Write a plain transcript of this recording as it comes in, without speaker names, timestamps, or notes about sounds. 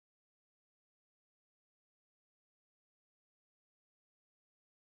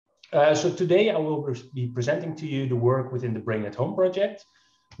So today I will be presenting to you the work within the Brain at Home project,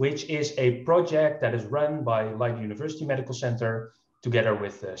 which is a project that is run by Leiden University Medical Center together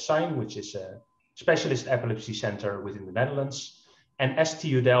with SIGN, which is a specialist epilepsy center within the Netherlands. And as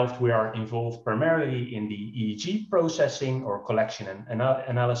TUDelft, we are involved primarily in the EEG processing or collection and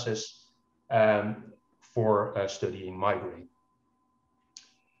analysis for studying migraine.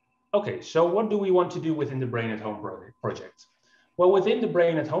 Okay, so what do we want to do within the Brain at Home project? Well, within the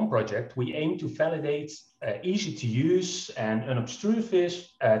Brain at Home project, we aim to validate easy to use and unobtrusive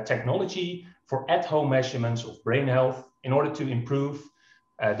technology for at-home measurements of brain health in order to improve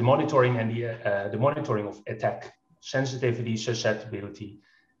the monitoring and the monitoring of attack sensitivity, susceptibility,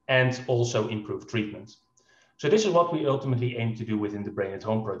 and also improve treatment. So this is what we ultimately aim to do within the Brain at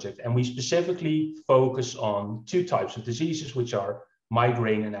Home project. And we specifically focus on two types of diseases, which are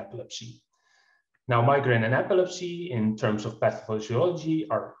migraine and epilepsy. Now, migraine and epilepsy in terms of pathophysiology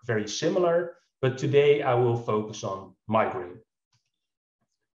are very similar, but today I will focus on migraine.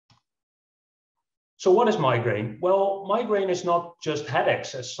 So what is migraine? Well, migraine is not just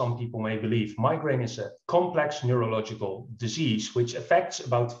headaches, as some people may believe. Migraine is a complex neurological disease which affects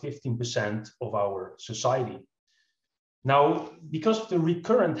about 15% of our society. Now, because of the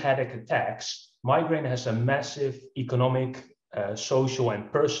recurrent headache attacks, migraine has a massive economic, social,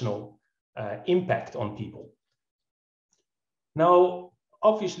 and personal impact on people. Now,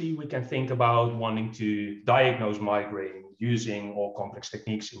 obviously, we can think about wanting to diagnose migraine using all complex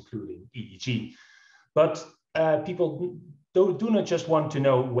techniques, including EEG. But people do not just want to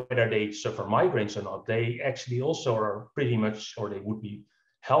know whether they suffer migraines or not. They actually also are pretty much, or they would be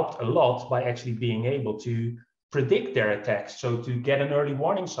helped a lot by actually being able to predict their attacks, so to get an early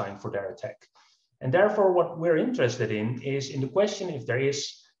warning sign for their attack. And therefore, what we're interested in is in the question if there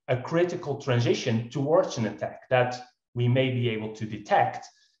is a critical transition towards an attack that we may be able to detect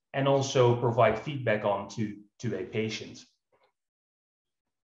and also provide feedback on to a patient.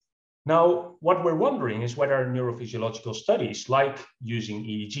 Now, what we're wondering is whether neurophysiological studies like using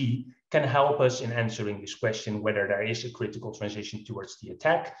EEG can help us in answering this question, whether there is a critical transition towards the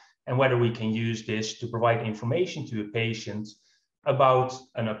attack and whether we can use this to provide information to a patient about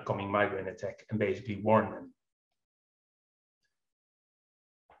an upcoming migraine attack and basically warn them.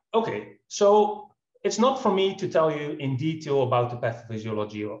 Okay, so it's not for me to tell you in detail about the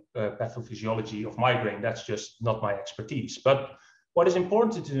pathophysiology of migraine. That's just not my expertise. But what is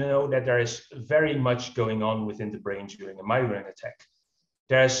important to know that there is very much going on within the brain during a migraine attack.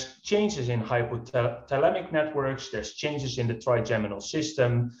 There's changes in hypothalamic networks, there's changes in the trigeminal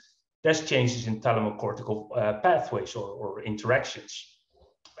system, there's changes in thalamocortical pathways or interactions.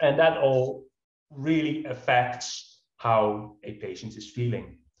 And that all really affects how a patient is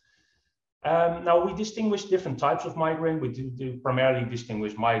feeling. Now, we distinguish different types of migraine. We do primarily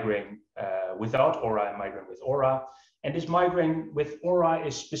distinguish migraine without aura and migraine with aura. And this migraine with aura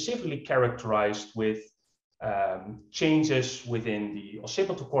is specifically characterized with changes within the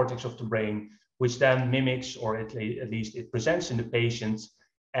occipital cortex of the brain, which then mimics, or at least it presents in the patient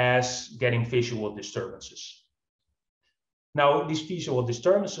as getting visual disturbances. Now, these visual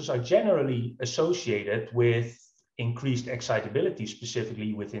disturbances are generally associated with increased excitability,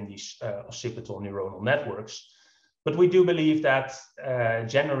 specifically within these occipital neuronal networks. But we do believe that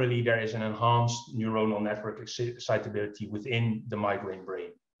generally there is an enhanced neuronal network excitability within the migraine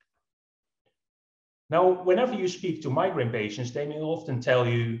brain. Now, whenever you speak to migraine patients, they may often tell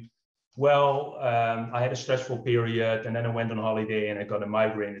you, well, I had a stressful period and then I went on holiday and I got a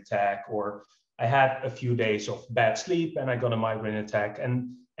migraine attack, or I had a few days of bad sleep and I got a migraine attack.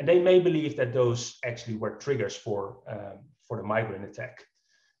 And they may believe that those actually were triggers for the migraine attack.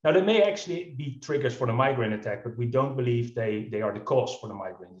 Now, they may actually be triggers for the migraine attack, but we don't believe they are the cause for the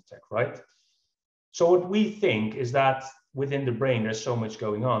migraine attack, right? So what we think is that within the brain, there's so much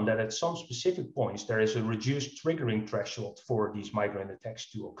going on that at some specific points, there is a reduced triggering threshold for these migraine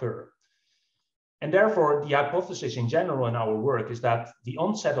attacks to occur. And therefore, the hypothesis in general in our work is that the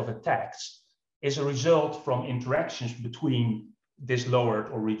onset of attacks is a result from interactions between this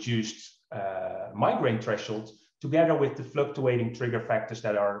lowered or reduced migraine threshold together with the fluctuating trigger factors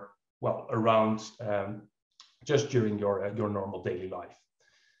that are, well, around just during your normal daily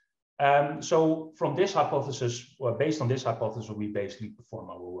life. So from this hypothesis, well, based on this hypothesis, we basically perform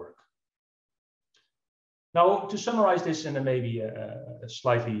our work. Now, to summarize this in maybe a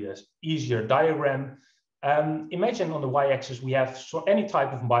slightly easier diagram, imagine on the y-axis, we have any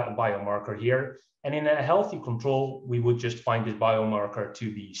type of biomarker here. And in a healthy control, we would just find this biomarker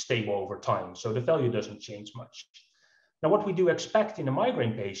to be stable over time. So the value doesn't change much. Now, what we do expect in the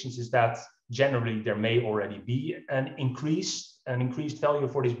migraine patients is that generally there may already be an increase an increased value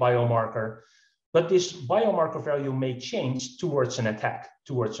for this biomarker, but this biomarker value may change towards an attack,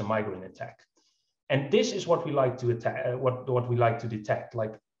 towards a migraine attack. And this is what we like to what we like to detect.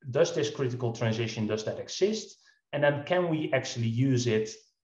 Like, does this critical transition, does that exist? And then can we actually use it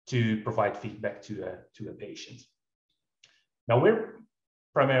to provide feedback to a patient? Now, we're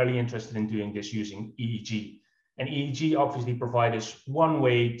primarily interested in doing this using EEG. And EEG obviously provides us one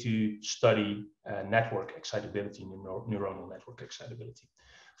way to study network excitability, neuronal network excitability.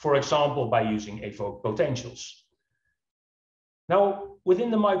 For example, by using evoked potentials. Now,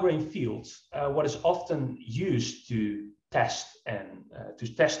 within the migraine field, what is often used to test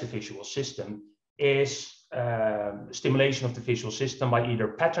the visual system is stimulation of the visual system by either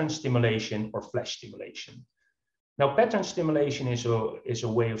pattern stimulation or flash stimulation. Now, pattern stimulation is a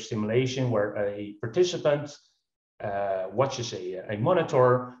way of stimulation where a participant watches a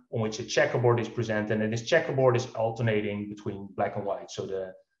monitor on which a checkerboard is presented, and this checkerboard is alternating between black and white. So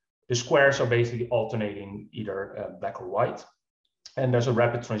the squares are basically alternating either black or white, and there's a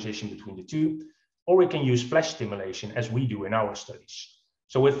rapid transition between the two. Or we can use flash stimulation, as we do in our studies.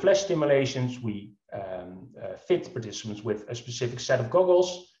 So with flash stimulations, we fit participants with a specific set of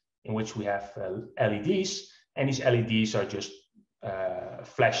goggles in which we have LEDs, and these LEDs are just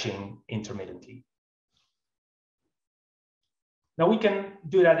flashing intermittently. Now we can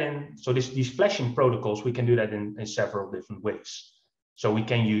do that these flashing protocols, we can do that in several different ways. So we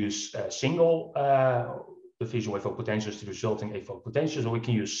can use the visual evoked potentials to resulting evoked potentials, or we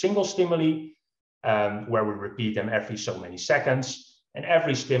can use single stimuli, where we repeat them every so many seconds. And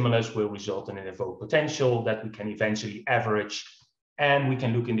every stimulus will result in an evoked potential that we can eventually average. And we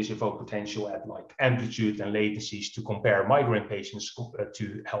can look in this evoked potential at like amplitude and latencies to compare migraine patients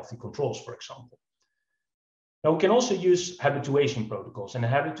to healthy controls, for example. Now we can also use habituation protocols. And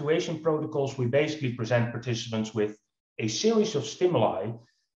in habituation protocols, we basically present participants with a series of stimuli,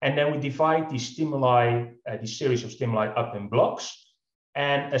 and then we divide these stimuli, these series of stimuli up in blocks,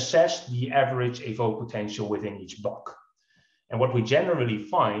 and assess the average evoked potential within each block. And what we generally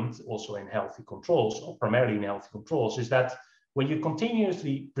find also in healthy controls, or primarily in healthy controls, is that when you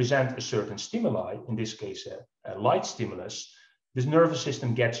continuously present a certain stimuli, in this case a light stimulus, this nervous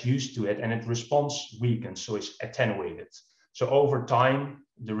system gets used to it and its response weakens, so it's attenuated. So over time,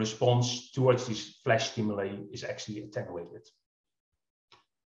 the response towards these flash stimuli is actually attenuated.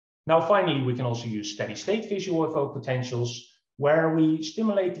 Now, finally, we can also use steady state visual evoked potentials, where we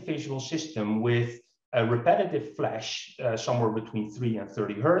stimulate the visual system with a repetitive flash somewhere between 3 and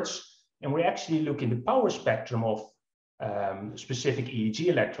 30 hertz. And we actually look in the power spectrum of specific EEG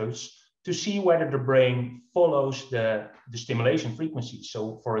electrodes to see whether the brain follows the stimulation frequency.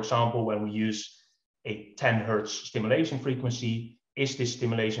 So for example, when we use a 10 hertz stimulation frequency, is this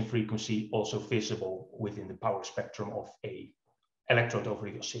stimulation frequency also visible within the power spectrum of a electrode over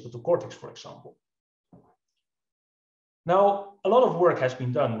the occipital cortex, for example? Now, a lot of work has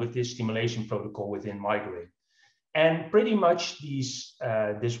been done with this stimulation protocol within migraine. And pretty much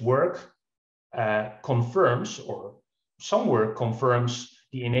this work confirms, or some work confirms,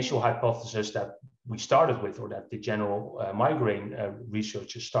 the initial hypothesis that we started with, or that the general migraine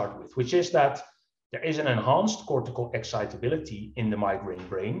researchers started with, which is that there is an enhanced cortical excitability in the migraine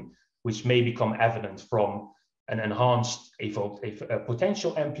brain, which may become evident from an enhanced evoked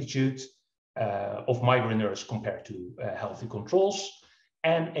potential amplitude of migraine nerves compared to healthy controls,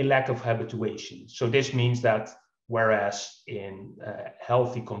 and a lack of habituation. So this means that whereas in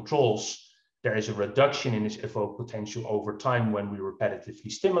healthy controls, there is a reduction in this evoked potential over time when we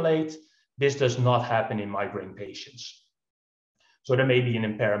repetitively stimulate, this does not happen in migraine patients. So there may be an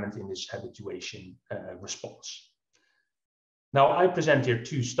impairment in this habituation response. Now, I present here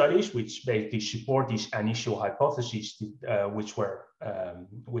 2 studies which basically support these initial hypotheses which were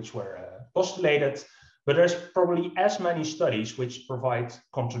postulated, but there's probably as many studies which provide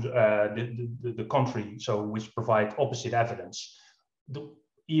the contrary, so which provide opposite evidence.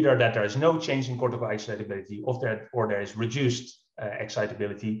 Either that there is no change in cortical excitability, or there is reduced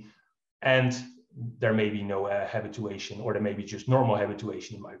excitability, and there may be no habituation, or there may be just normal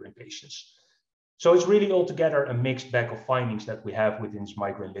habituation in migraine patients. So it's really altogether a mixed bag of findings that we have within this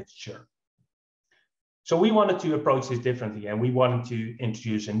migraine literature. So we wanted to approach this differently, and we wanted to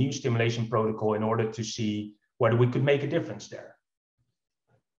introduce a new stimulation protocol in order to see whether we could make a difference there.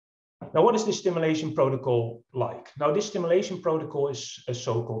 Now, what is this stimulation protocol like? Now, this stimulation protocol is a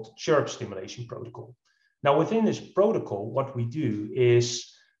so-called chirp stimulation protocol. Now, within this protocol, what we do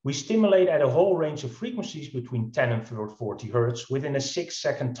is we stimulate at a whole range of frequencies between 10 and 40 hertz within a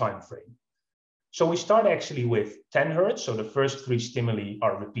 6-second time frame. So we start actually with 10 hertz. So the first 3 stimuli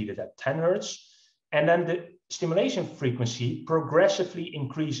are repeated at 10 hertz. And then the stimulation frequency progressively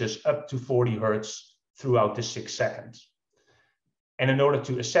increases up to 40 Hertz throughout the 6 seconds. And in order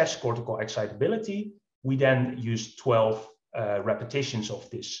to assess cortical excitability, we then use 12 repetitions of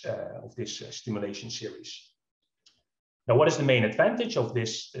this stimulation series. Now, what is the main advantage of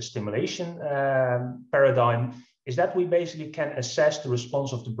this stimulation paradigm is that we basically can assess the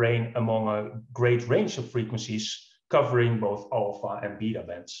response of the brain among a great range of frequencies covering both alpha and beta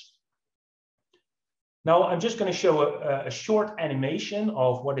bands. Now, I'm just going to show a short animation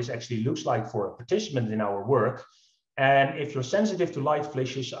of what this actually looks like for a participant in our work. And if you're sensitive to light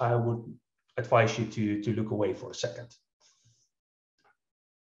flashes, I would advise you to look away for a second.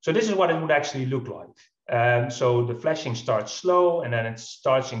 So this is what it would actually look like. So the flashing starts slow and then it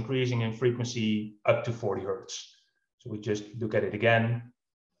starts increasing in frequency up to 40 Hertz. So we just look at it again.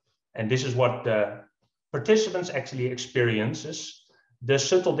 And this is what the participants actually experiences. The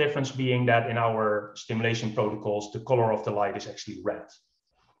subtle difference being that in our stimulation protocols, the color of the light is actually red.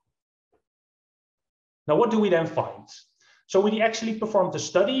 Now, what do we then find? So we actually performed a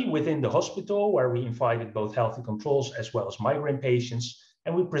study within the hospital where we invited both healthy controls as well as migraine patients,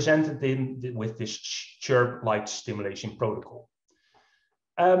 and we presented them with this chirp light stimulation protocol.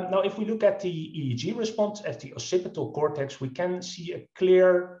 Now, if we look at the EEG response at the occipital cortex, we can see a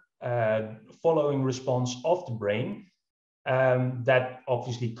clear following response of the brain that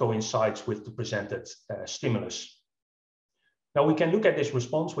obviously coincides with the presented stimulus. Now, we can look at this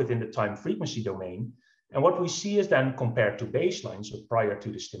response within the time frequency domain. And what we see is then compared to baseline, so prior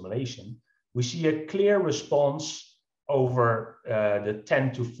to the stimulation, we see a clear response over the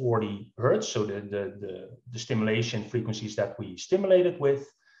 10 to 40 Hertz, so the stimulation frequencies that we stimulated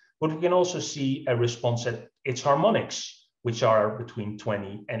with. But we can also see a response at its harmonics, which are between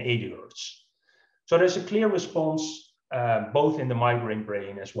 20 and 80 Hertz. So there's a clear response both in the migraine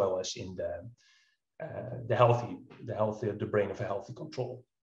brain as well as in the brain of a healthy control.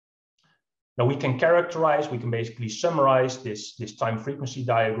 Now we can basically summarize this time frequency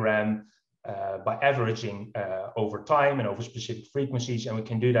diagram by averaging over time and over specific frequencies. And we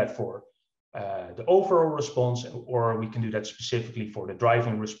can do that for the overall response, or we can do that specifically for the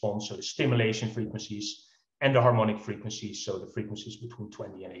driving response, so the stimulation frequencies, and the harmonic frequencies, so the frequencies between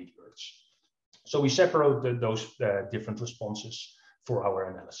 20 and 80 Hertz. So we separate those different responses for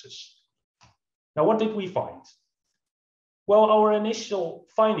our analysis. Now, what did we find? Well, our initial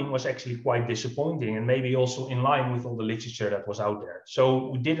finding was actually quite disappointing and maybe also in line with all the literature that was out there. So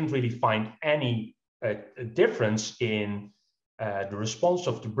we didn't really find any difference in the response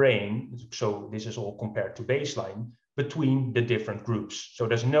of the brain. So this is all compared to baseline between the different groups. So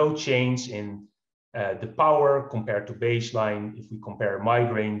there's no change in the power compared to baseline if we compare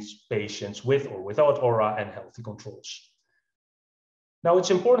migraines patients with or without aura and healthy controls. Now,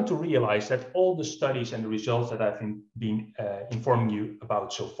 it's important to realize that all the studies and the results that I've been informing you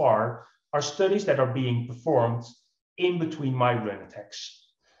about so far are studies that are being performed in between migraine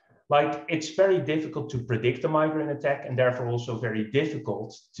attacks. Like, it's very difficult to predict a migraine attack and therefore also very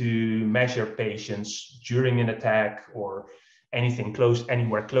difficult to measure patients during an attack or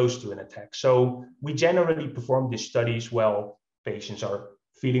anywhere close to an attack. So we generally perform these studies while patients are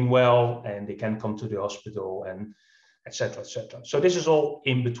feeling well and they can come to the hospital and et cetera, et cetera. So this is all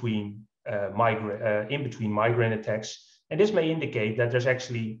in between migraine attacks. And this may indicate that there's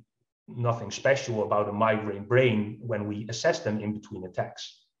actually nothing special about a migraine brain when we assess them in between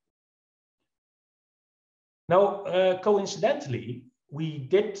attacks. Now, coincidentally, we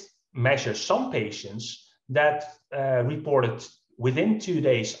did measure some patients that reported within 2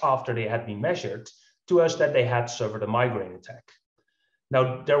 days after they had been measured to us that they had suffered a migraine attack.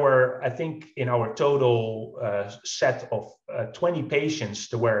 Now, there were, I think, in our total set of 20 patients,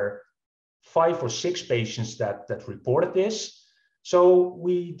 there were 5 or 6 patients that reported this. So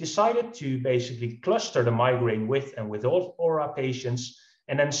we decided to basically cluster the migraine with and without aura patients,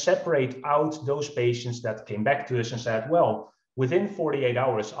 and then separate out those patients that came back to us and said, well, within 48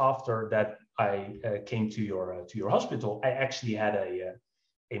 hours after that I came to your hospital, I actually had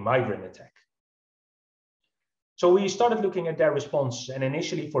a migraine attack. So we started looking at their response, and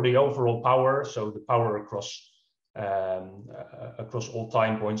initially for the overall power, so the power across all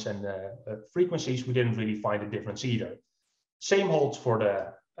time points and frequencies, we didn't really find a difference either. Same holds for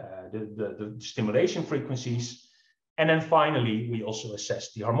the stimulation frequencies. And then finally, we also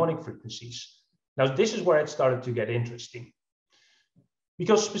assessed the harmonic frequencies. Now, this is where it started to get interesting.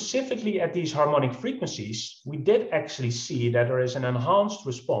 Because specifically at these harmonic frequencies, we did actually see that there is an enhanced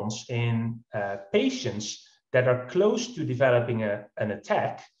response in patients that are close to developing an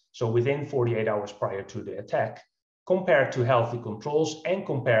attack, so within 48 hours prior to the attack, compared to healthy controls and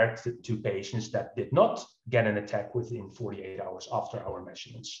compared to patients that did not get an attack within 48 hours after our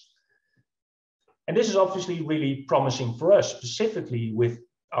measurements. And this is obviously really promising for us, specifically with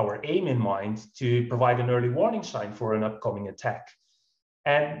our aim in mind to provide an early warning sign for an upcoming attack.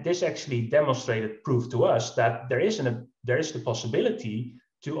 And this actually demonstrated, proved to us that there is the possibility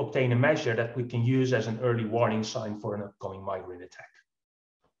to obtain a measure that we can use as an early warning sign for an upcoming migraine attack.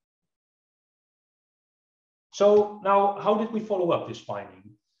 So now, how did we follow up this finding?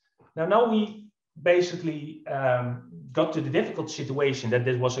 Now we basically got to the difficult situation that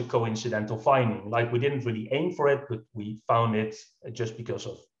this was a coincidental finding. Like, we didn't really aim for it, but we found it just because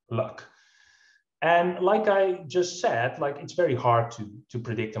of luck. And like I just said, like, it's very hard to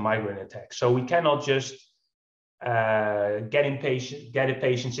predict a migraine attack. So we cannot just get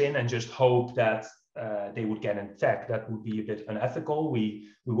patients in and just hope that they would get an attack. That would be a bit unethical. We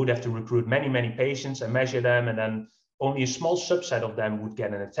would have to recruit many patients and measure them, and then only a small subset of them would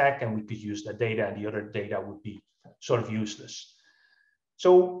get an attack, and we could use that data, and the other data would be sort of useless.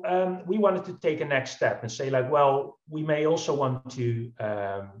 So we wanted to take a next step and say, like, well, we may also want to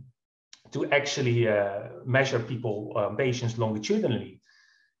actually measure patients longitudinally,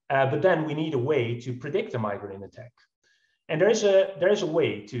 but then we need a way to predict a migraine attack. And there is a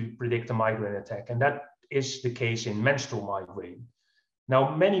way to predict a migraine attack, and that is the case in menstrual migraine.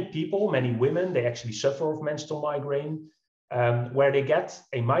 Now, many women, they actually suffer of menstrual migraine, where they get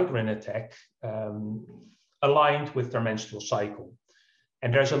a migraine attack aligned with their menstrual cycle.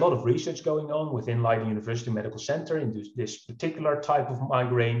 And there's a lot of research going on within Leiden University Medical Center in this particular type of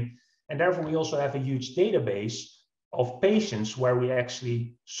migraine. And therefore, we also have a huge database of patients where we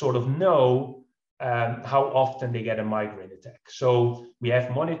actually sort of know how often they get a migraine attack. So we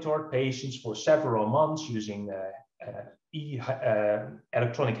have monitored patients for several months using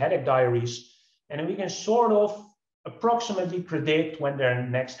electronic headache diaries, and then we can sort of approximately predict when their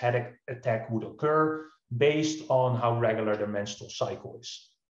next headache attack would occur based on how regular their menstrual cycle is.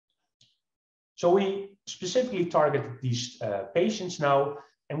 So we specifically targeted these patients now,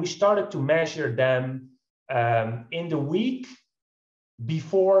 and we started to measure them in the week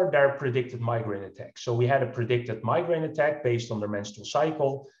before their predicted migraine attack. So we had a predicted migraine attack based on their menstrual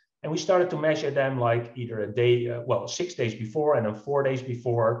cycle, and we started to measure them like either a day, 6 days before, and then 4 days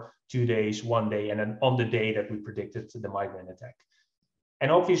before, 2 days, 1 day, and then on the day that we predicted the migraine attack.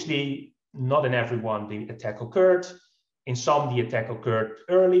 And obviously, not in everyone the attack occurred. In some, the attack occurred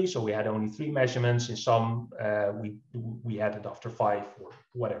early, so we had only 3 measurements. In some, we had it after 5 or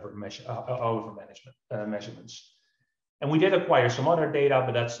whatever measurements. And we did acquire some other data,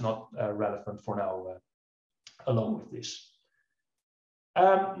 but that's not relevant for now, along with this.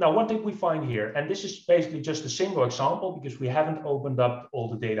 Now, what did we find here? And this is basically just a single example because we haven't opened up all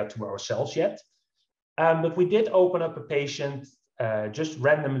the data to ourselves yet. But we did open up a patient, just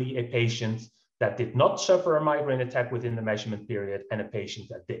randomly a patient that did not suffer a migraine attack within the measurement period, and a patient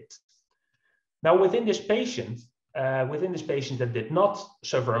that did. Now, within this patient that did not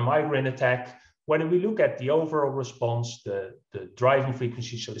suffer a migraine attack, whether we look at the overall response, the driving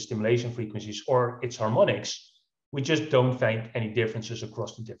frequencies, so the stimulation frequencies, or its harmonics, we just don't find any differences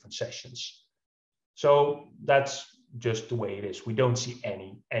across the different sessions. So that's just the way it is. We don't see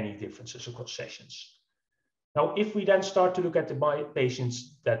any differences across sessions. Now, if we then start to look at the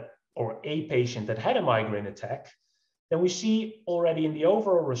patients a patient that had a migraine attack, then we see already in the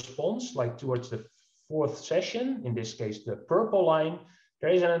overall response, like towards the 4th session, in this case, the purple line, there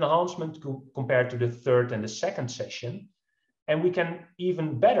is an enhancement compared to the 3rd and the 2nd session. And we can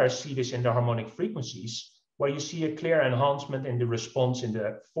even better see this in the harmonic frequencies, where you see a clear enhancement in the response in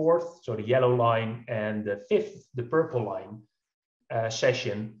the 4th, so the yellow line, and the 5th, the purple line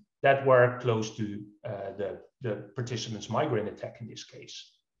session, that were close to the participant's migraine attack in this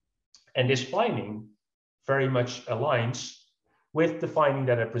case. And this finding very much aligns with the finding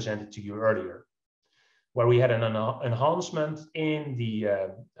that I presented to you earlier, where we had an enhancement in the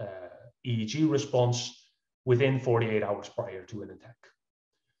EEG response within 48 hours prior to an attack.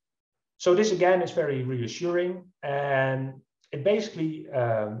 So this again is very reassuring, and it basically,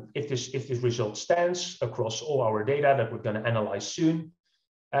 if this result stands across all our data that we're going to analyze soon,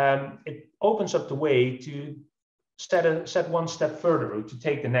 it opens up the way to set one step further, to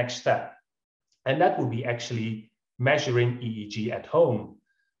take the next step, and that would be actually measuring EEG at home,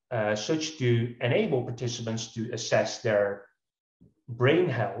 such to enable participants to assess their brain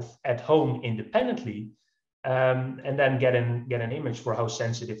health at home independently, and then get an image for how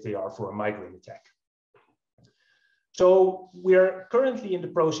sensitive they are for a migraine attack. So we are currently in the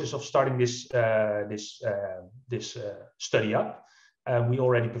process of starting this study up. We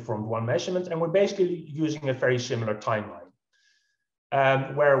already performed one measurement, and we're basically using a very similar timeline,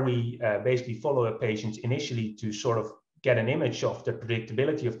 where we basically follow a patient initially to sort of get an image of the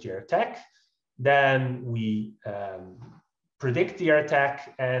predictability of their attack. Then we predict their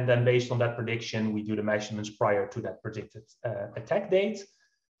attack, and then based on that prediction, we do the measurements prior to that predicted attack date.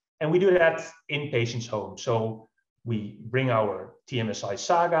 And we do that in patient's home. So we bring our TMSi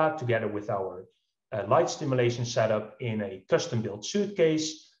Saga together with our light stimulation setup in a custom-built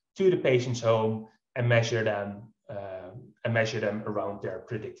suitcase to the patient's home and measure them around their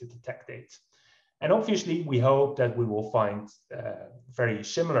predicted attack date. And obviously, we hope that we will find very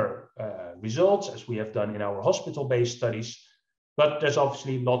similar results as we have done in our hospital-based studies. But there's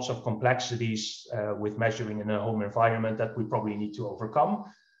obviously lots of complexities with measuring in a home environment that we probably need to overcome.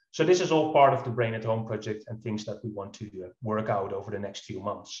 So this is all part of the Brain at Home project and things that we want to work out over the next few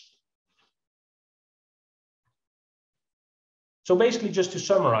months. So basically, just to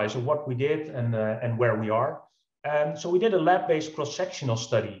summarize what we did and where we are. So we did a lab-based cross-sectional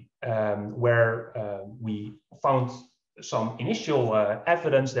study where we found some initial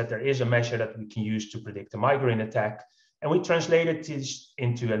evidence that there is a measure that we can use to predict a migraine attack. And we translated this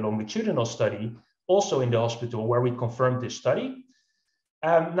into a longitudinal study, also in the hospital, where we confirmed this study.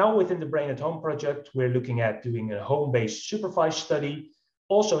 Now within the Brain at Home project, we're looking at doing a home-based supervised study,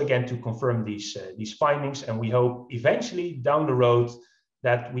 also again to confirm these findings. And we hope eventually down the road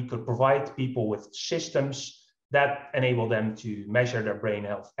that we could provide people with systems that enable them to measure their brain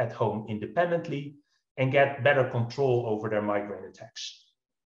health at home independently and get better control over their migraine attacks.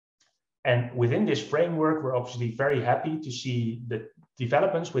 And within this framework, we're obviously very happy to see the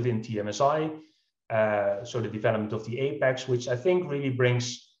developments within TMSi, so the development of the Apex, which I think really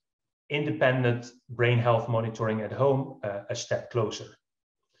brings independent brain health monitoring at home a step closer.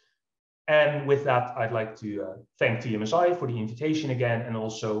 And with that, I'd like to thank TMSi for the invitation again, and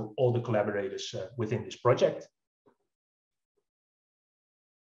also all the collaborators within this project.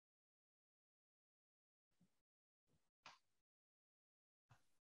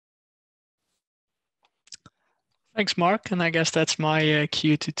 Thanks, Mark. And I guess that's my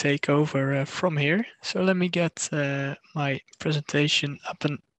cue to take over from here. So let me get my presentation up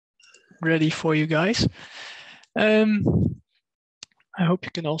and ready for you guys. I hope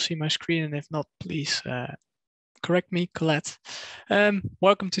you can all see my screen, and if not, please correct me, Colette.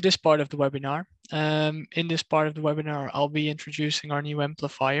 Welcome to this part of the webinar. In this part of the webinar, I'll be introducing our new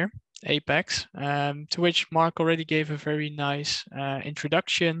amplifier, Apex, to which Mark already gave a very nice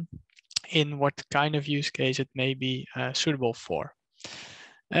introduction in what kind of use case it may be suitable for.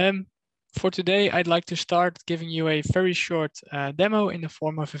 For today, I'd like to start giving you a very short demo in the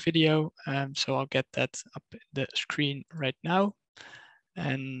form of a video. So I'll get that up in the screen right now.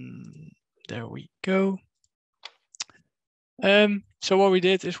 And there we go. So what we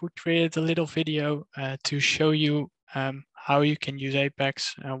did is we created a little video to show you how you can use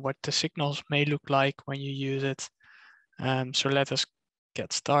Apex, what the signals may look like when you use it. So let us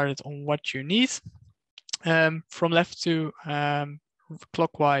get started on what you need. From left to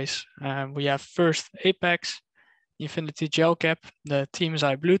clockwise, we have first Apex, Infinity Gel Cap, the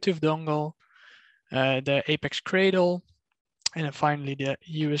TMSi Bluetooth dongle, the Apex Cradle, and then finally the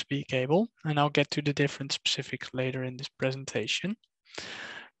USB cable. And I'll get to the different specifics later in this presentation.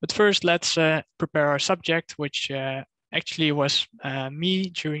 But first, let's prepare our subject, which actually was me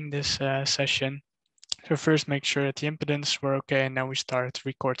during this session. So first make sure that the impedance were okay, and then we started to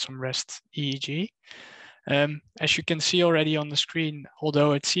record some rest EEG. As you can see already on the screen,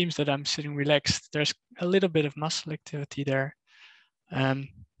 although it seems that I'm sitting relaxed, there's a little bit of muscle activity there.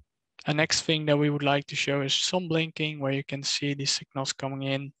 A next thing that we would like to show is some blinking, where you can see these signals coming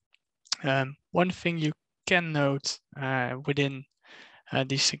in. One thing you can note within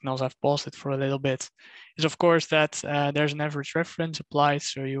these signals, I've paused it for a little bit, is of course that there's an average reference applied.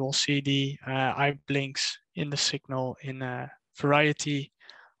 So you will see the eye blinks in the signal in a variety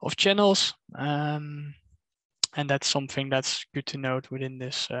of channels. And that's something that's good to note within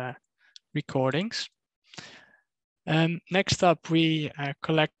this recordings. Next up, we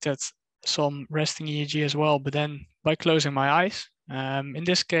collected some resting EEG as well, but then by closing my eyes. In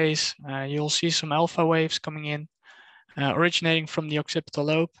this case, you'll see some alpha waves coming in, originating from the occipital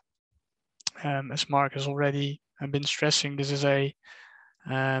lobe. As Mark has already been stressing, this is a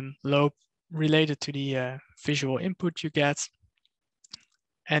lobe related to the visual input you get.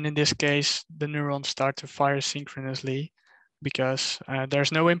 And in this case, the neurons start to fire synchronously because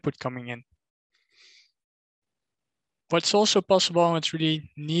there's no input coming in. What's also possible, and what's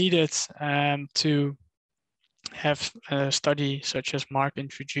really needed to have a study such as Mark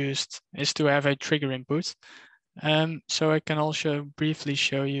introduced, is to have a trigger input. So I can also briefly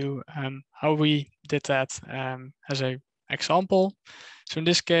show you how we did that as an example. So in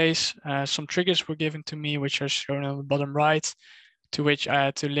this case, some triggers were given to me, which are shown on the bottom right, to which I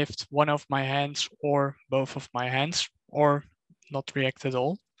had to lift one of my hands or both of my hands, or not react at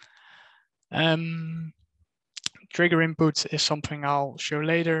all. Trigger input is something I'll show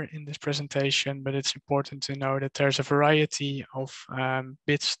later in this presentation, but it's important to know that there's a variety of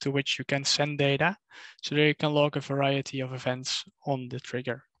bits to which you can send data. So there you can log a variety of events on the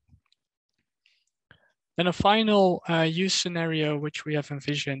trigger. Then a final use scenario which we have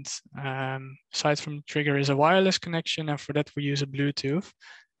envisioned, aside from the trigger, is a wireless connection, and for that we use a Bluetooth.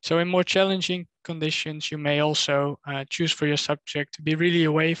 So in more challenging conditions, you may also choose for your subject to be really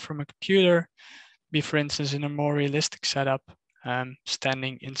away from a computer, be, for instance, in a more realistic setup,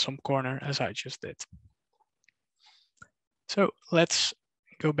 standing in some corner as I just did. So let's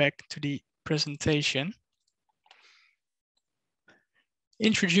go back to the presentation.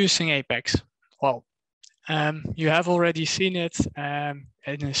 Introducing Apex. Well, you have already seen it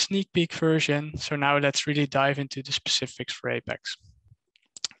in a sneak peek version. So now let's really dive into the specifics for Apex.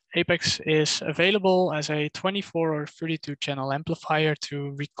 Apex is available as a 24 or 32 channel amplifier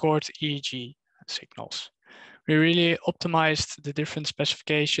to record EEG signals. We really optimized the different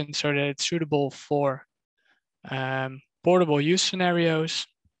specifications so that it's suitable for portable use scenarios,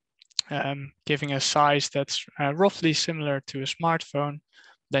 giving a size that's roughly similar to a smartphone,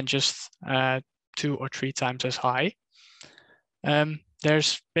 then just 2 or 3 times as high.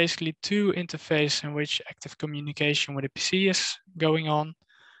 There's basically 2 interfaces in which active communication with a PC is going on.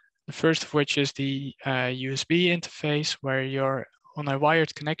 The first of which is the USB interface, where you're on a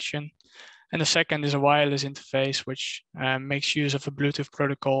wired connection. And the second is a wireless interface, which makes use of a Bluetooth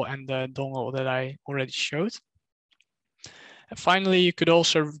protocol and the dongle that I already showed. And finally, you could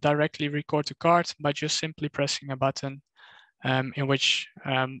also directly record the card by just simply pressing a button, in which,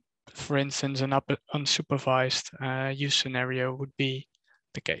 for instance, an unsupervised use scenario would be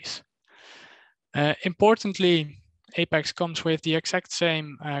the case. Importantly, Apex comes with the exact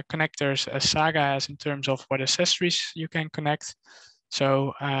same connectors as Saga has in terms of what accessories you can connect.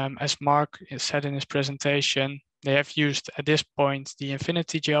 So as Mark said in his presentation, they have used at this point the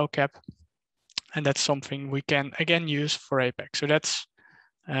Infinity gel cap, and that's something we can again use for Apex. So that's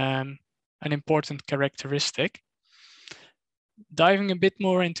an important characteristic. Diving a bit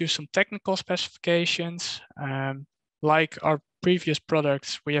more into some technical specifications, like our previous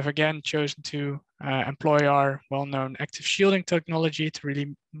products, we have again chosen to employ our well-known active shielding technology to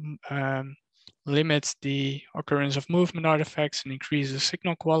really limit the occurrence of movement artifacts and increase the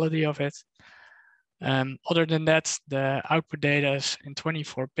signal quality of it. Other than that, the output data is in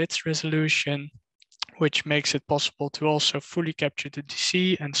 24 bits resolution, which makes it possible to also fully capture the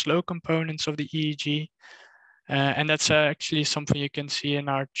DC and slow components of the EEG. And that's actually something you can see in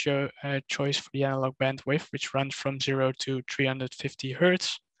our choice for the analog bandwidth, which runs from 0 to 350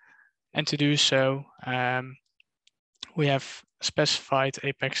 Hertz. And to do so, we have specified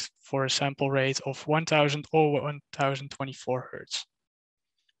Apex for a sample rate of 1000 or 1024 Hertz.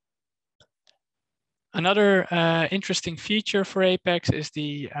 Another interesting feature for Apex is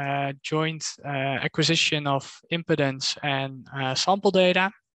the joint acquisition of impedance and sample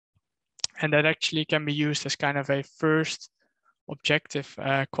data. And that actually can be used as kind of a first objective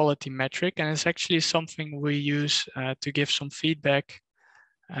quality metric. And it's actually something we use to give some feedback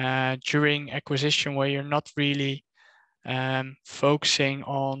during acquisition, where you're not really focusing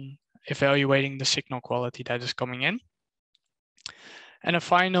on evaluating the signal quality that is coming in. And a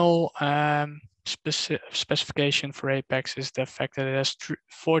final specification for Apex is the fact that it has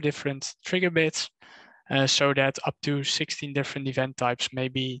 4 different trigger bits, so that up to 16 different event types may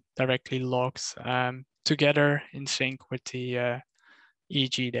be directly logged together in sync with the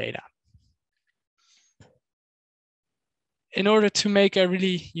EEG data. In order to make a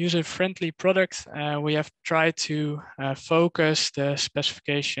really user-friendly product, we have tried to focus the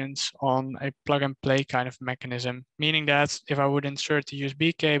specifications on a plug-and-play kind of mechanism, meaning that if I would insert the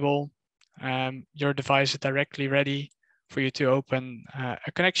USB cable, your device is directly ready for you to open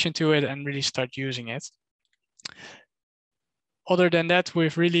a connection to it and really start using it. Other than that,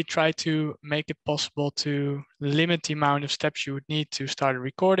 we've really tried to make it possible to limit the amount of steps you would need to start a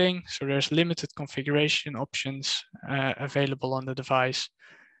recording. So there's limited configuration options available on the device.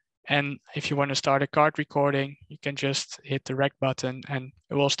 And if you want to start a card recording, you can just hit the rec button and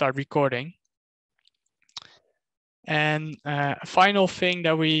it will start recording. And a final thing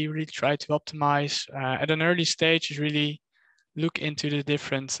that we really try to optimize at an early stage is really look into the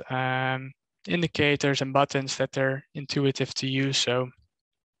different indicators and buttons that are intuitive to use. So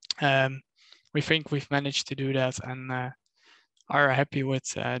we think we've managed to do that and are happy with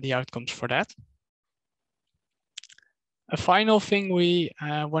the outcomes for that. A final thing we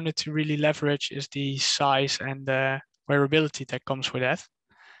wanted to really leverage is the size and the wearability that comes with that.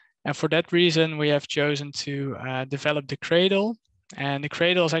 And for that reason, we have chosen to develop the cradle. And the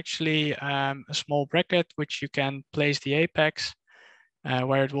cradle is actually a small bracket which you can place the apex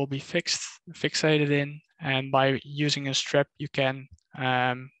where it will be fixated in. And by using a strap, you can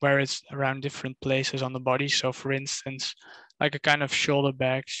wear it around different places on the body. So for instance, like a kind of shoulder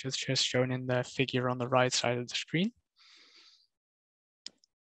bag, just shown in the figure on the right side of the screen.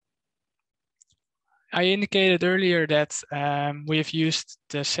 I indicated earlier that we have used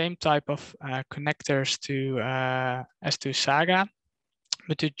the same type of connectors as to Saga,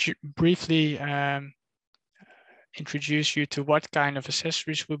 but to briefly introduce you to what kind of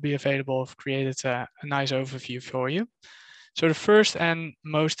accessories will be available, I've created a nice overview for you. So the first and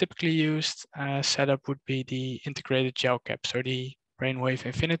most typically used setup would be the integrated gel cap, so the Brainwave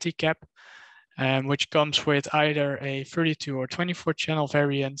Infinity cap, which comes with either a 32 or 24 channel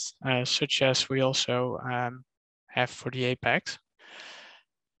variant, such as we also have for the Apex.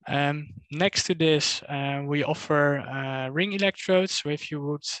 Next to this, we offer ring electrodes. So if you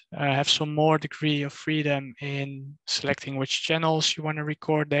would have some more degree of freedom in selecting which channels you want to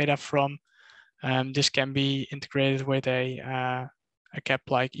record data from, this can be integrated with a cap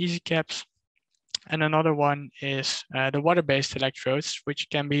like Easy Caps. And another one is the water-based electrodes, which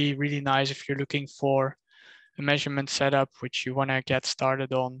can be really nice if you're looking for a measurement setup which you want to get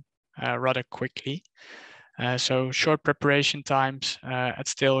started on rather quickly. So short preparation times at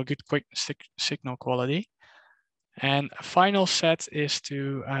still a good quick signal quality. And a final set is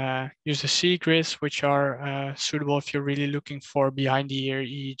to use the C grids, which are suitable if you're really looking for behind the ear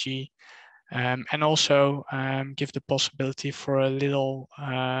EEG, and also give the possibility for a little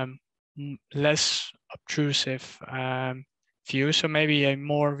less obtrusive view. So maybe a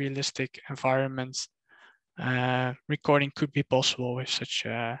more realistic environment recording could be possible with such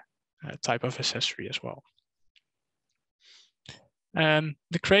a type of accessory as well.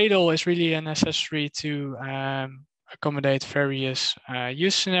 The cradle is really an accessory to accommodate various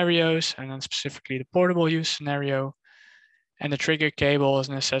use scenarios, and then specifically the portable use scenario. And the trigger cable is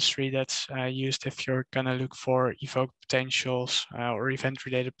an accessory that's used if you're gonna look for evoked potentials or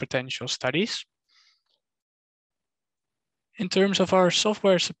event-related potential studies. In terms of our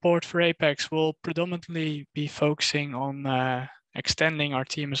software support for Apex, we'll predominantly be focusing on extending our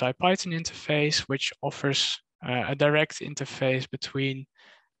TMSi Python interface, which offers a direct interface between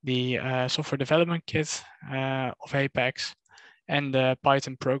the software development kit of Apex and the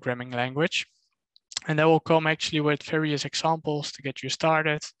Python programming language. And that will come actually with various examples to get you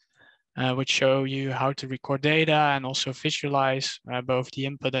started, which show you how to record data and also visualize both the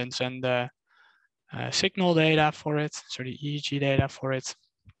impedance and the signal data for it, so the EEG data for it.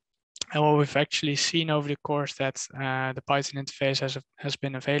 And what we've actually seen over the course that the Python interface has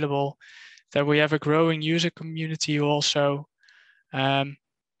been available, that we have a growing user community who also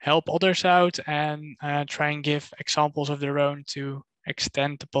help others out and try and give examples of their own to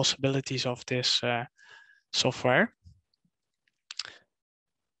extend the possibilities of this software.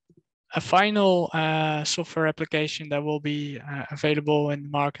 A final software application that will be available in the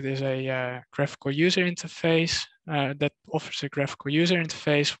market is a graphical user interface that offers a graphical user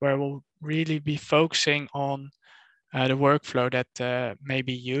interface where we'll really be focusing on the workflow that may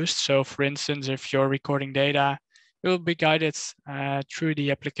be used. So for instance, if you're recording data, it will be guided through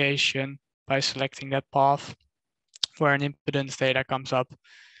the application by selecting that path where an impedance data comes up.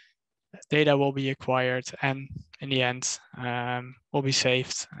 Data will be acquired and in the end will be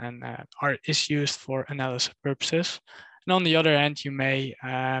saved and is used for analysis purposes. And on the other hand, you may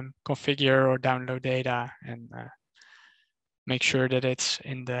configure or download data and make sure that it's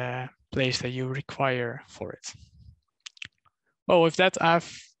in the place that you require for it. Well, with that, I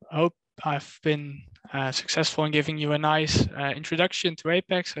hope I've been successful in giving you a nice introduction to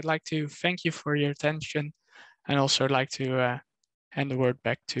Apex. I'd like to thank you for your attention and also like to hand the word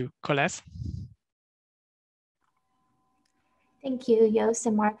back to Colette. Thank you, Joost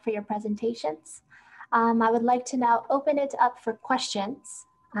and Mark, for your presentations. I would like to now open it up for questions.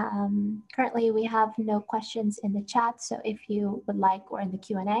 Currently, we have no questions in the chat, so if you would like, or in the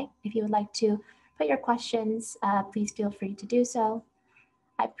Q&A, if you would like to put your questions, please feel free to do so.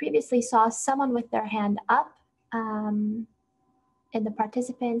 I previously saw someone with their hand up in the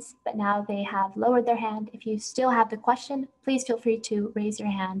participants, but now they have lowered their hand. If you still have the question, please feel free to raise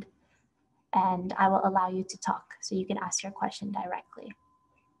your hand and I will allow you to talk so you can ask your question directly.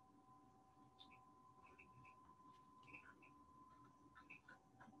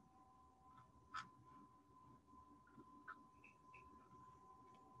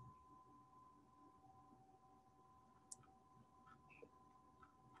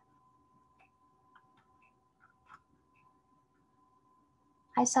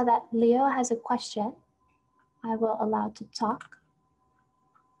 I saw that Leo has a question. I will allow to talk.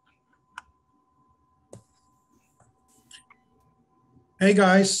 Hey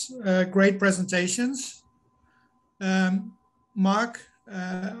guys, great presentations. Mark,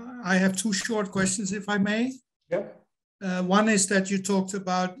 I have two short questions, if I may. Yeah. One is that you talked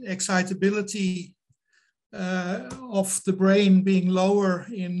about excitability of the brain being lower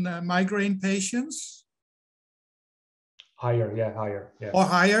in migraine patients. Higher, yeah, higher. Yeah. Or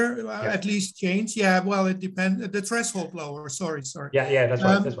higher, Yeah. at least change. Yeah, well, it depends. The threshold lower, sorry. Yeah, that's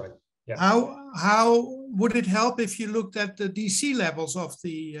right, that's right. Yeah. How would it help if you looked at the DC levels of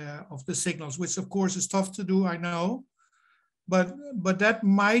the signals, which of course is tough to do, I know, but that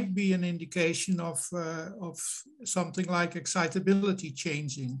might be an indication of something like excitability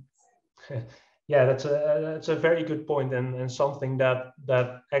changing. Yeah, that's a very good point, and something that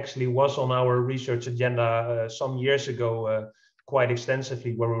actually was on our research agenda some years ago, quite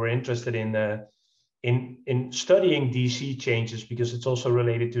extensively, where we were interested in studying DC changes, because it's also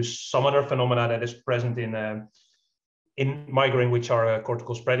related to some other phenomena that is present in migraine, which are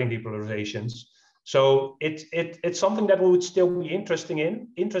cortical spreading depolarizations. So it's something that we would still be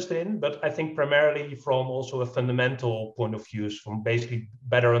interested in, but I think primarily from also a fundamental point of view, from basically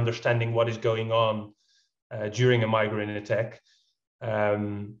better understanding what is going on during a migraine attack.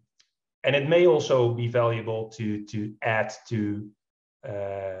 And it may also be valuable to add to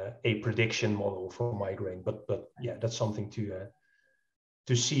a prediction model for migraine, but yeah, that's something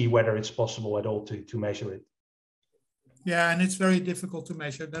to see whether it's possible at all to measure it. Yeah, and it's very difficult to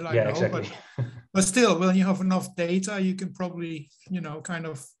measure that, I know. Exactly. But still, when you have enough data, you can probably, kind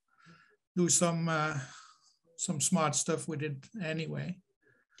of do some smart stuff with it anyway.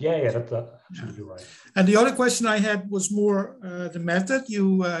 Yeah, that's absolutely right. And the other question I had was more the method.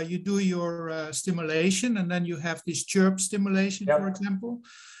 You do your stimulation, and then you have this chirp stimulation, for example.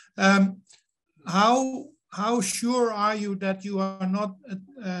 How sure are you that you are not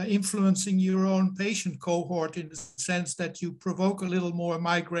influencing your own patient cohort in the sense that you provoke a little more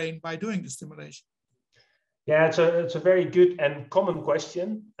migraine by doing the stimulation? Yeah, it's a very good and common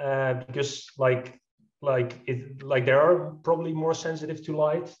question, because like there are probably more sensitive to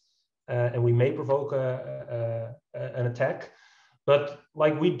light, and we may provoke an attack. But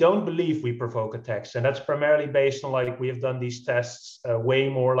we don't believe we provoke attacks, and that's primarily based on we have done these tests way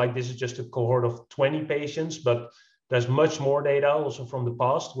more. This is just a cohort of 20 patients, but there's much more data also from the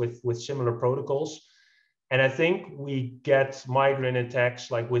past with similar protocols. And I think we get migraine attacks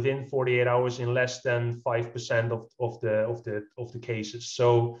within 48 hours in less than 5% of the cases.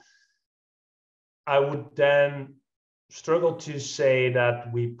 So I would then struggle to say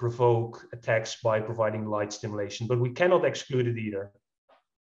that we provoke attacks by providing light stimulation, but we cannot exclude it either.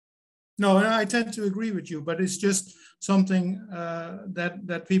 No, I tend to agree with you, but it's just something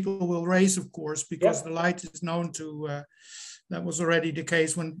that people will raise, of course, because the light is known to, that was already the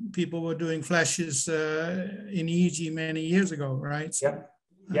case when people were doing flashes in EEG many years ago, right? So,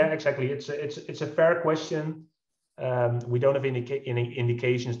 yeah, exactly. It's a fair question. We don't have any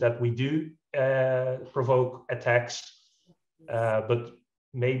indications that we do provoke attacks. But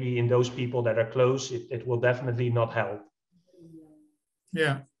maybe in those people that are close, it will definitely not help.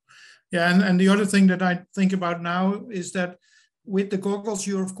 Yeah, and the other thing that I think about now is that with the goggles,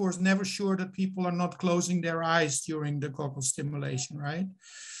 you're of course never sure that people are not closing their eyes during the goggle stimulation, right?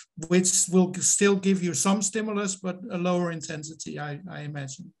 Which will still give you some stimulus, but a lower intensity, I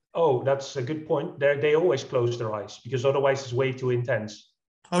imagine. Oh, that's a good point. They always close their eyes because otherwise it's way too intense.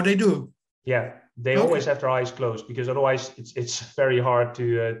 Oh, they do? Yeah. They always have their eyes closed because otherwise it's very hard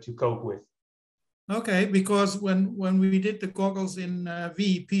to cope with. Okay, because when we did the goggles in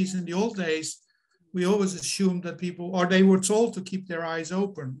VEPs in the old days, we always assumed that people, or they were told to keep their eyes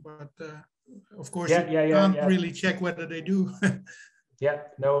open, but of course you can't really check whether they do. Yeah,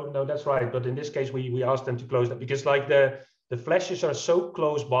 no, that's right. But in this case, we asked them to close that because the flashes are so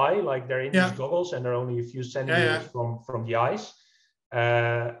close by, they're in these goggles and they're only a few centimeters from the eyes.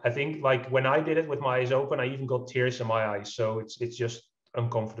 I think when I did it with my eyes open, I even got tears in my eyes. So it's just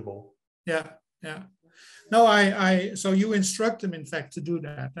uncomfortable. Yeah. No, so you instruct them in fact to do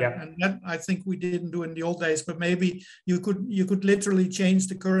that. And that I think we didn't do in the old days, but maybe you could literally change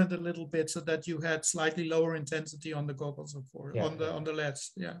the current a little bit so that you had slightly lower intensity on the goggles, of course, on the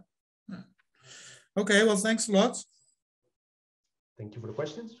LEDs. Yeah. Okay, well, thanks a lot. Thank you for the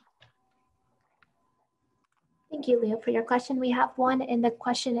questions. Thank you, Leo, for your question. We have one in the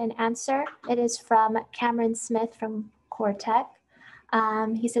question and answer. It is from Cameron Smith from Cortec.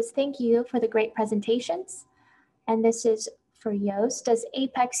 He says, thank you for the great presentations. And this is for Joost. Does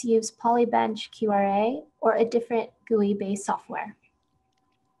Apex use Polybench QRA or a different GUI-based software?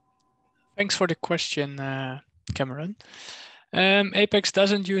 Thanks for the question, Cameron. Apex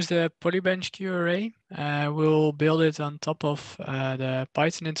doesn't use the Polybench Q array. We'll build it on top of the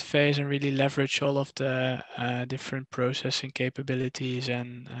Python interface and really leverage all of the different processing capabilities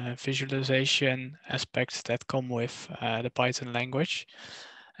and visualization aspects that come with the Python language.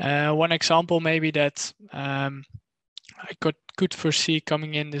 One example maybe that I could foresee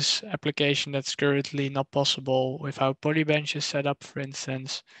coming in this application that's currently not possible with how Polybench is set up, for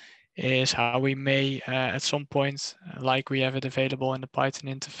instance, is how we may at some point, like we have it available in the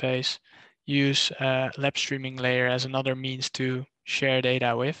Python interface, use lab streaming layer as another means to share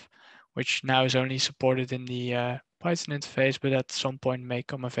data with, which now is only supported in the Python interface, but at some point may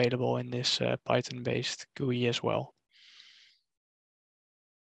come available in this Python-based GUI as well.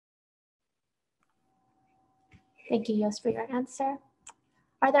 Thank you, Joost, for your answer.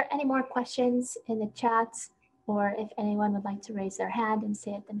 Are there any more questions in the chat, or if anyone would like to raise their hand and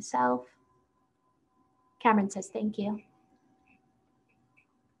say it themselves? Cameron says thank you.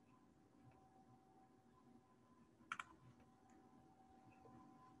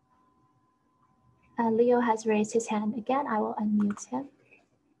 Leo has raised his hand again. I will unmute him.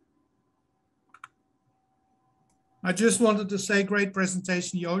 I just wanted to say great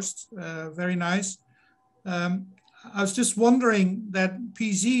presentation, Joost. Very nice. I was just wondering that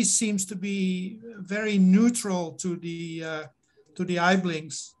PZ seems to be very neutral to the eye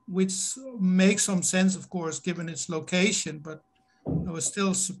blinks, which makes some sense, of course, given its location. But I was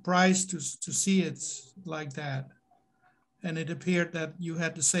still surprised to see it like that. And it appeared that you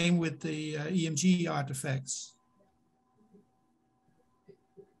had the same with the EMG artifacts.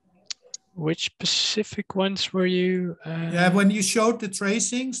 Which specific ones were you? Yeah, when you showed the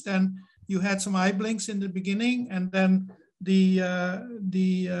tracings, then you had some eye blinks in the beginning, and then the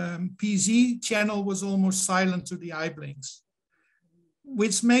PZ channel was almost silent to the eye blinks,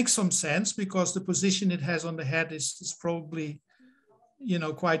 which makes some sense because the position it has on the head is probably, you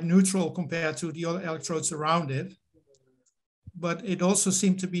know, quite neutral compared to the other electrodes around it. But it also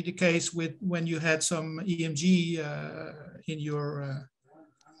seemed to be the case with when you had some EMG in your.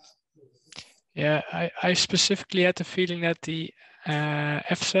 Yeah, I specifically had the feeling that the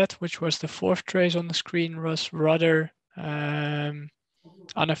FZ, which was the fourth trace on the screen, was rather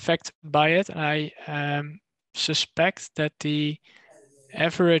unaffected by it. I suspect that the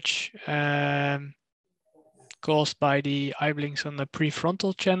average caused by the eye blinks on the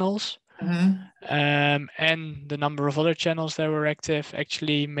prefrontal channels and the number of other channels that were active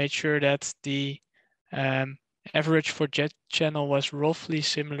actually made sure that the average for jet channel was roughly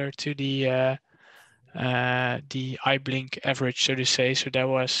similar to the eye blink average, so to say. So that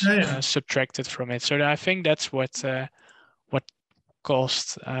was subtracted from it. So I think that's what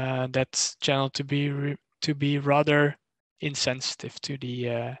caused that channel to be rather insensitive to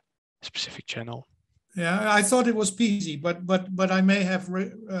the specific channel. Yeah, I thought it was PZ, but I may have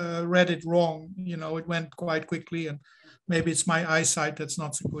read it wrong. You know, it went quite quickly, and maybe it's my eyesight that's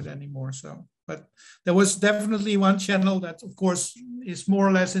not so good anymore. So, but there was definitely one channel that, of course, is more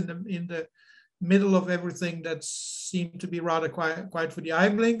or less in the middle of everything that seemed to be rather quiet for the eye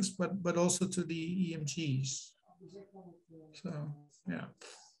blinks, but also to the EMGs. So, yeah.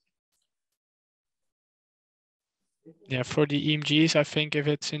 Yeah, for the EMGs, I think if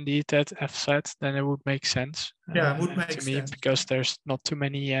it's indeed that FZ, then it would make sense. Yeah, it would make to me sense. Because there's not too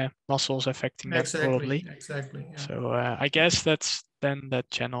many muscles affecting that probably. Exactly. Yeah. So I guess that's then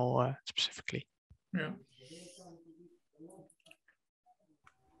that channel specifically. Yeah.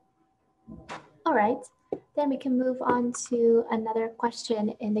 All right, then we can move on to another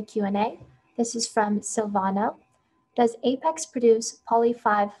question in the Q&A. This is from Silvano. Does Apex produce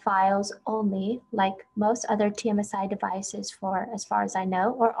Poly5 files only, like most other TMSi devices for as far as I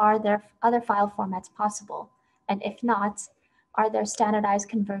know, or are there other file formats possible? And if not, are there standardized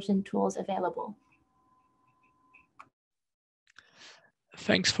conversion tools available?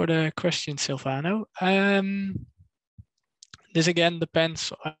 Thanks for the question, Silvano. This again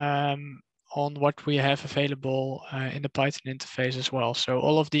depends on what we have available in the Python interface as well. So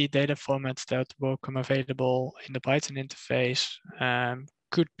all of the data formats that will come available in the Python interface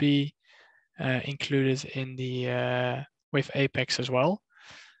could be included in the with Apex as well.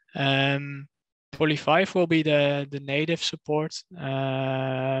 Poly5 will be the native support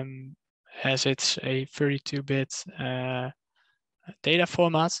as it's a 32-bit data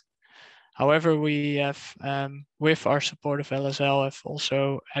format. However, we have, with our support of LSL, have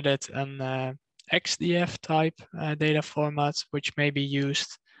also added an XDF type data format, which may be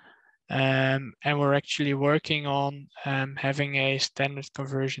used And we're actually working on having a standard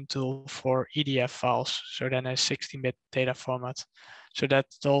conversion tool for EDF files, so then a 16-bit data format. So that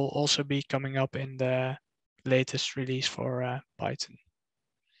will also be coming up in the latest release for Python.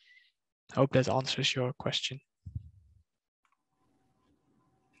 Hope that answers your question.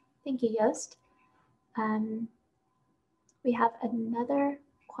 Thank you, Joost. We have another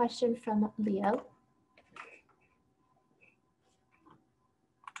question from Leo.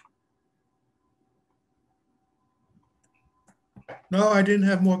 No, I didn't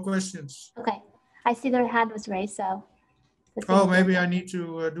have more questions. Okay, I see their hand was raised, so. Oh, maybe I need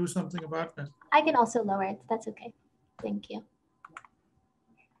to do something about that. I can also lower it, that's okay. Thank you.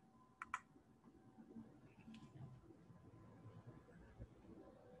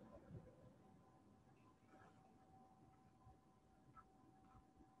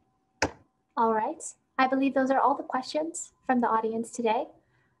 All right, I believe those are all the questions from the audience today.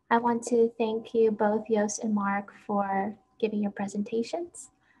 I want to thank you both, Joost and Mark, for giving your presentations.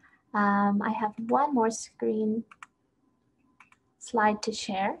 I have one more screen slide to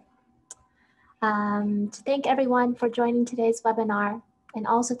share. To thank everyone for joining today's webinar, and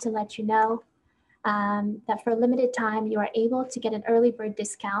also to let you know that for a limited time, you are able to get an early bird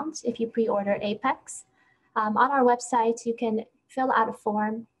discount if you pre-order Apex. On our website, you can fill out a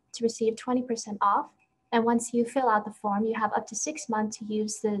form to receive 20% off. And once you fill out the form, you have up to 6 months to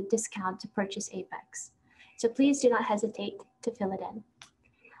use the discount to purchase Apex. So please do not hesitate to fill it in.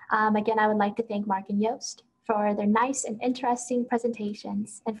 Again, I would like to thank Mark and Joost for their nice and interesting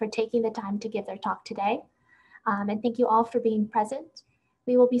presentations and for taking the time to give their talk today. And thank you all for being present.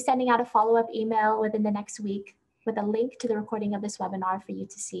 We will be sending out a follow-up email within the next week with a link to the recording of this webinar for you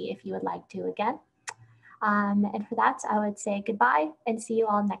to see if you would like to again. And for that, I would say goodbye and see you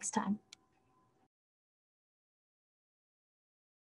all next time.